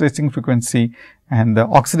lower stretching frequency, and the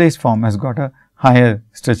oxidized form has got a higher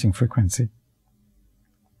stretching frequency.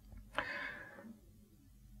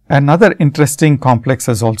 Another interesting complex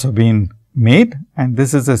has also been made, and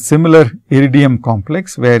this is a similar iridium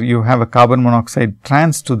complex where you have a carbon monoxide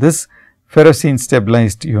trans to this ferrocene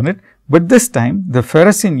stabilized unit, but this time the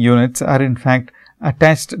ferrocene units are in fact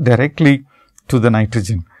attached directly to the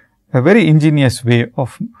nitrogen. A very ingenious way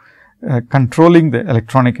of controlling the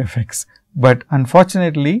electronic effects, but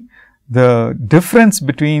unfortunately the difference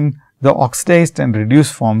between the oxidized and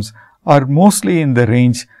reduced forms are mostly in the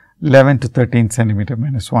range 11 to 13 centimeter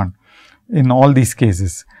minus 1 in all these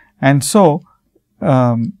cases. And so,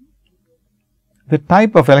 the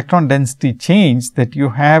type of electron density change that you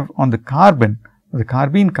have on the carbon, the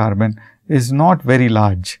carbene carbon, is not very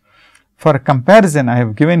large. For a comparison, I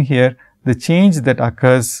have given here the change that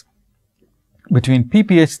occurs between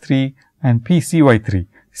PPH3 and PCY3.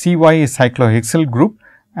 CY is cyclohexyl group,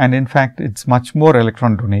 and in fact, it is much more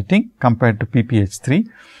electron donating compared to PPH3,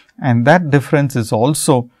 and that difference is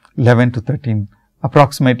also 11 to 13,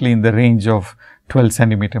 approximately in the range of 12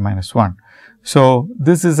 centimeter minus 1. So,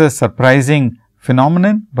 this is a surprising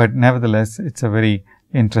phenomenon, but nevertheless, it is a very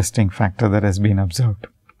interesting factor that has been observed.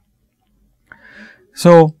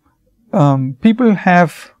 So, people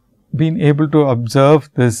have been able to observe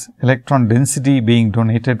this electron density being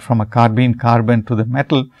donated from a carbene carbon to the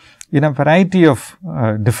metal in a variety of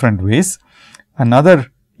different ways.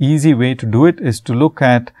 Another easy way to do it is to look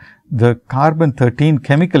at the carbon 13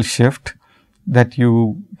 chemical shift that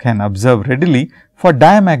you can observe readily for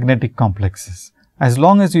diamagnetic complexes. As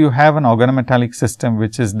long as you have an organometallic system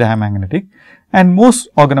which is diamagnetic, and most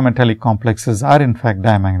organometallic complexes are in fact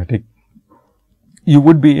diamagnetic, you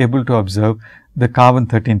would be able to observe the carbon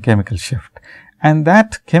 13 chemical shift. And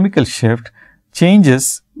that chemical shift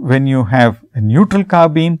changes when you have a neutral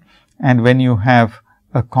carbene and when you have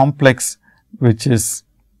a complex which is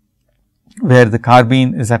where the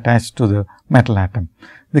carbene is attached to the metal atom.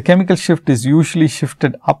 The chemical shift is usually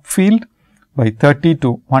shifted upfield by 30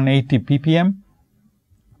 to 180 ppm,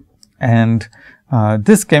 and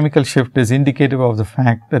this chemical shift is indicative of the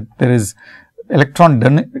fact that there is electron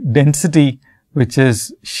density which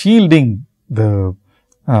is shielding the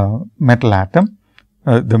metal atom.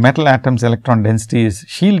 The metal atom's electron density is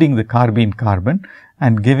shielding the carbene carbon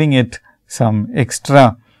and giving it some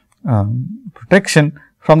extra protection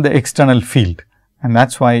from the external field, and that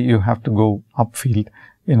is why you have to go upfield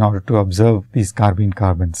in order to observe these carbene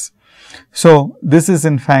carbons. So, this is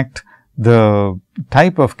in fact the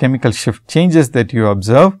type of chemical shift changes that you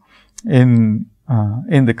observe in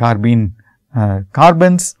the carbene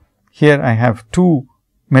carbons. Here I have two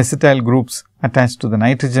mesytyl groups attached to the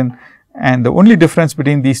nitrogen, and the only difference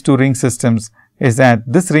between these two ring systems is that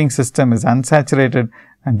this ring system is unsaturated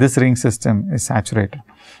and this ring system is saturated.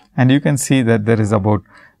 And you can see that there is about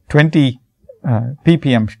 20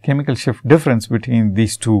 ppm chemical shift difference between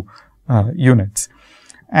these two units.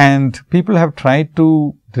 And people have tried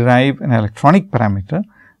to derive an electronic parameter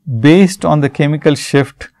based on the chemical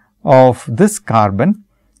shift of this carbon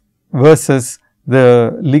versus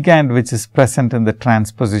the ligand which is present in the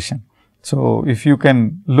trans position. So, if you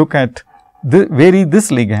can look at vary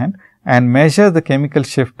this ligand and measure the chemical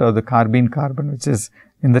shift of the carbene carbon which is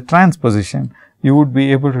in the trans position, you would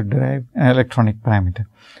be able to derive an electronic parameter.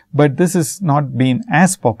 But this is not been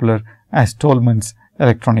as popular as Tolman's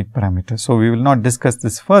electronic parameter. So, we will not discuss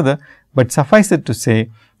this further, but suffice it to say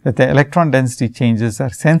that the electron density changes are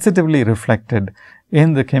sensitively reflected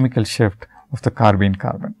in the chemical shift of the carbene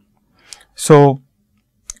carbon. So,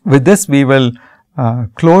 with this we will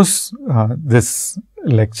close this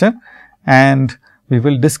lecture, and we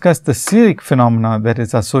will discuss the steric phenomena that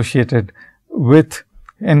is associated with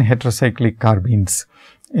N-heterocyclic carbenes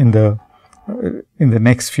in the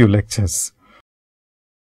next few lectures.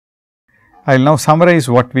 I will now summarize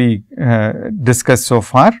what we discussed so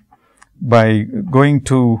far by going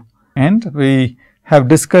to end. We have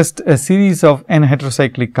discussed a series of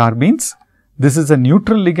N-heterocyclic carbenes. This is a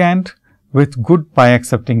neutral ligand with good pi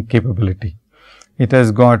accepting capability. It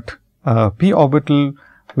has got a p orbital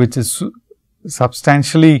which is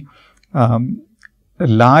substantially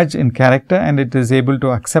large in character, and it is able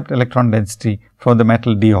to accept electron density from the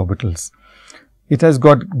metal d orbitals. It has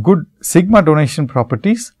got good sigma donation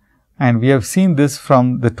properties, and we have seen this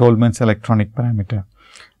from the Tolman's electronic parameter.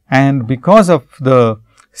 And because of the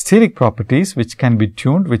steric properties which can be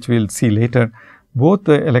tuned, which we will see later, both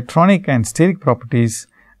the electronic and steric properties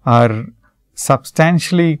are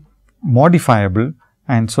substantially modifiable,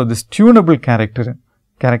 and so this tunable character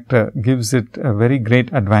gives it a very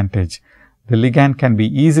great advantage. The ligand can be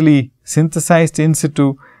easily synthesized in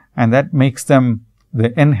situ, and that makes them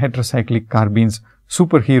the N-heterocyclic carbenes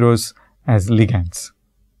superheroes as ligands.